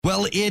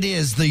Well, it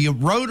is the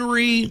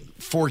Rotary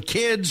for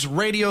Kids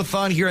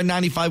Radiothon here at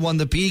 95.1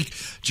 The Peak.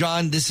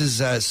 John, this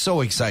is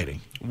so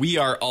exciting. We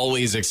are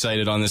always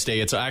excited on this day.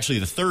 It's actually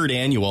the third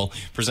annual,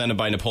 presented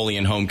by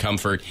Napoleon Home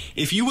Comfort.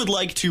 If you would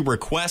like to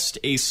request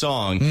a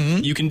song,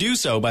 you can do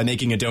so by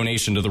making a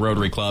donation to the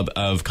Rotary Club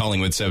of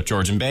Collingwood, South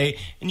Georgian Bay,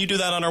 and you do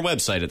that on our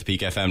website at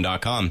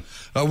thepeakfm.com.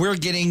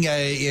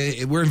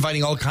 We're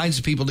inviting all kinds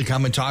of people to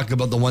come and talk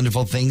about the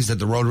wonderful things that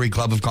the Rotary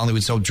Club of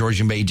Collingwood, South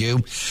Georgian Bay do.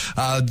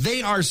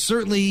 They are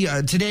certainly,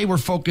 today we're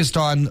focused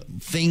on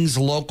things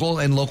local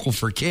and local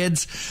for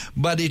kids,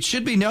 but it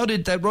should be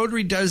noted that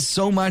Rotary does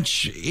so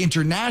much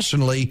internationally.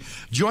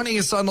 Joining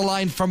us on the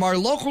line from our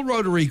local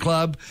Rotary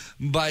Club,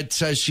 but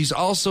she's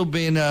also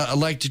been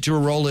elected to a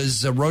role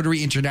as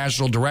Rotary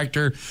International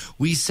Director.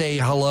 We say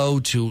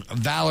hello to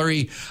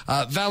Valerie.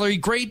 Valerie,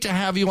 great to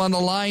have you on the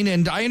line,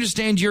 and I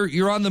understand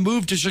you're on the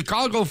move to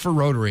Chicago for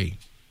Rotary.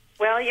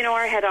 Well, you know,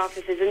 our head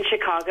office is in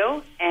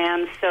Chicago,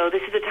 and so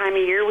this is the time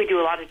of year we do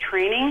a lot of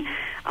training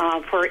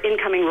for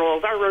incoming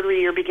roles. Our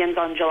Rotary year begins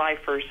on July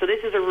 1st, so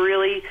this is a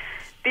really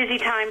busy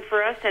time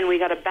for us, and we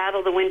got to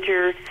battle the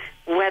winter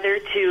weather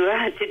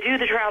to do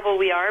the travel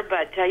we are.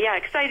 But,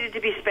 excited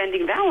to be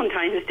spending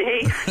Valentine's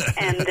Day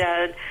and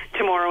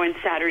tomorrow and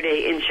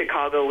Saturday in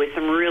Chicago with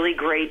some really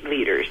great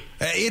leaders.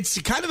 It's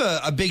kind of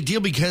a big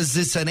deal because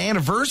it's an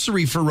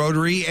anniversary for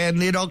Rotary,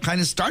 and it all kind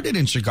of started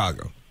in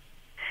Chicago.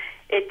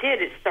 It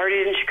did. It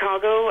started in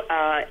Chicago,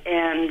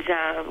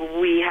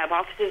 and we have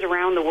offices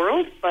around the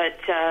world, but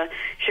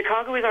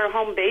Chicago is our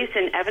home base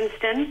in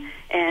Evanston,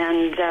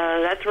 and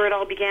that's where it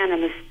all began.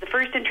 And the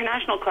first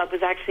international club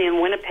was actually in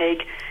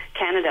Winnipeg,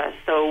 Canada,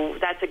 so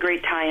that's a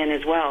great tie-in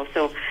as well.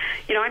 So,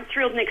 you know, I'm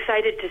thrilled and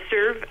excited to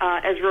serve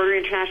as Rotary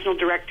International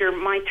Director.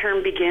 My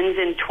term begins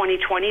in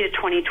 2020 to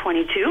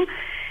 2022.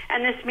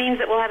 And this means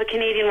that we'll have a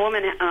Canadian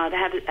woman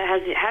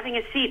having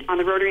a seat on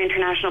the Rotary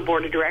International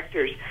Board of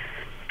Directors.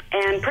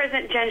 And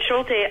President Jen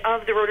Schulte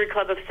of the Rotary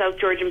Club of South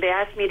Georgian Bay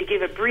asked me to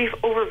give a brief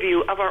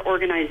overview of our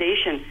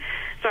organization.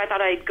 So I thought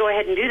I'd go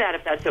ahead and do that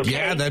if that's okay.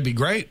 Yeah, that'd be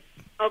great.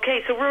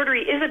 Okay, so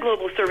Rotary is a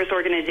global service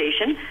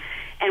organization,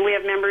 and we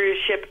have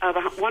membership of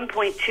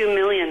 1.2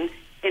 million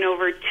in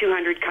over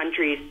 200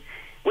 countries.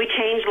 We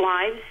change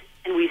lives,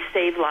 and we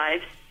save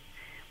lives.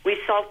 We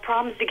solve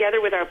problems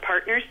together with our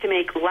partners to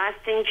make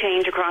lasting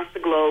change across the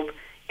globe,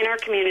 in our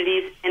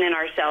communities, and in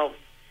ourselves.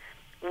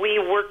 We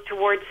work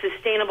towards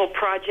sustainable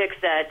projects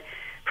that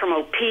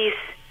promote peace,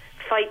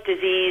 fight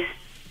disease,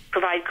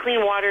 provide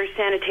clean water,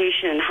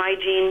 sanitation, and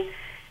hygiene,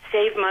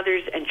 save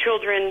mothers and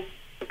children,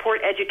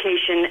 support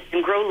education,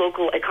 and grow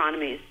local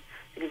economies.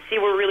 You can see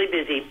we're really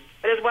busy.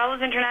 But as well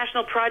as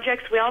international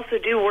projects, we also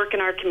do work in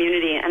our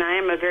community, and I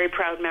am a very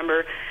proud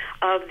member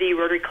of the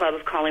Rotary Club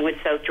of Collingwood,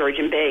 South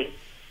Georgian Bay.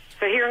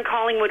 So here in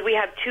Collingwood, we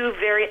have two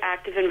very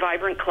active and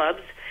vibrant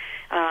clubs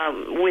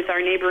with our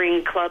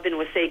neighboring club in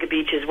Wasaga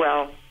Beach as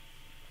well.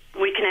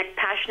 We connect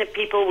passionate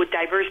people with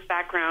diverse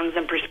backgrounds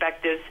and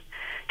perspectives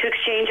to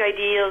exchange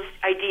ideas,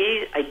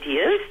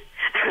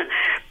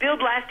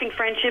 build lasting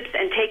friendships,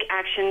 and take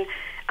action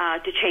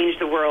to change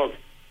the world.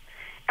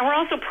 And we're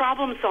also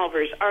problem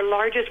solvers. Our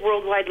largest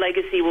worldwide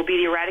legacy will be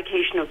the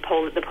eradication of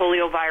the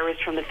polio virus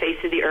from the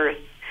face of the earth.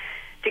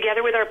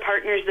 Together with our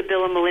partners, the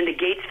Bill and Melinda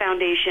Gates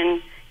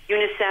Foundation,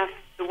 UNICEF,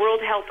 the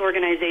World Health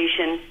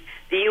Organization,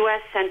 the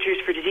U.S. Centers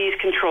for Disease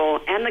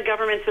Control, and the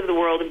governments of the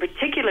world, and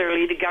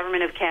particularly the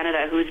Government of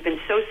Canada, who has been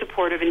so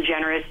supportive and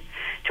generous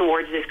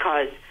towards this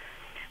cause.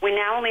 We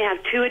now only have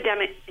two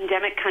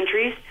endemic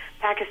countries,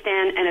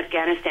 Pakistan and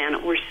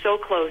Afghanistan. We're so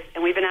close,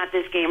 and we've been at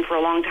this game for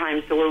a long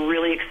time, so we're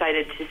really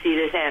excited to see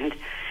this end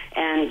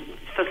and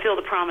fulfill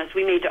the promise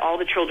we made to all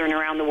the children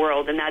around the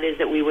world, and that is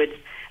that we would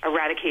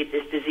eradicate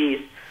this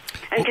disease.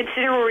 And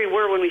consider where we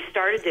were when we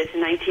started this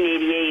in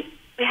 1988.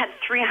 We had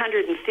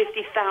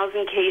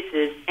 350,000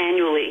 cases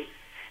annually,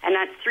 and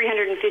that's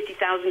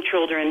 350,000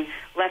 children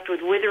left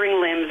with withering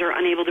limbs or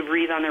unable to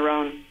breathe on their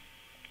own.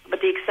 But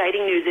the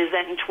exciting news is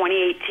that in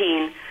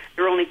 2018,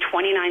 there were only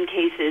 29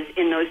 cases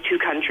in those two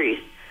countries.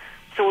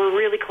 So we're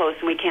really close,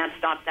 and we can't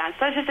stop that.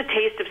 So that's just a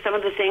taste of some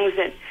of the things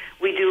that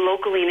we do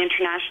locally and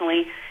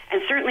internationally.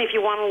 And certainly if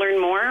you want to learn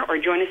more or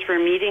join us for a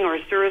meeting or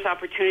a service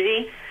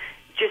opportunity,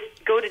 just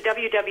go to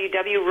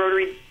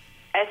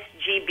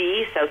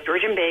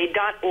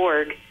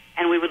www.rotarysgbsouthgeorgianbay.org,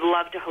 and we would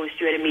love to host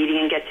you at a meeting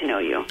and get to know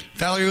you.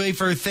 Valerie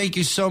Wafer, thank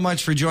you so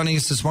much for joining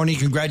us this morning.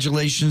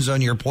 Congratulations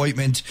on your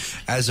appointment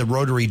as a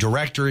Rotary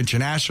Director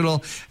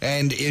International,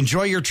 and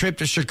enjoy your trip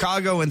to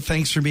Chicago, and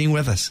thanks for being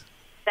with us.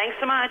 Thanks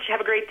so much.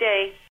 Have a great day.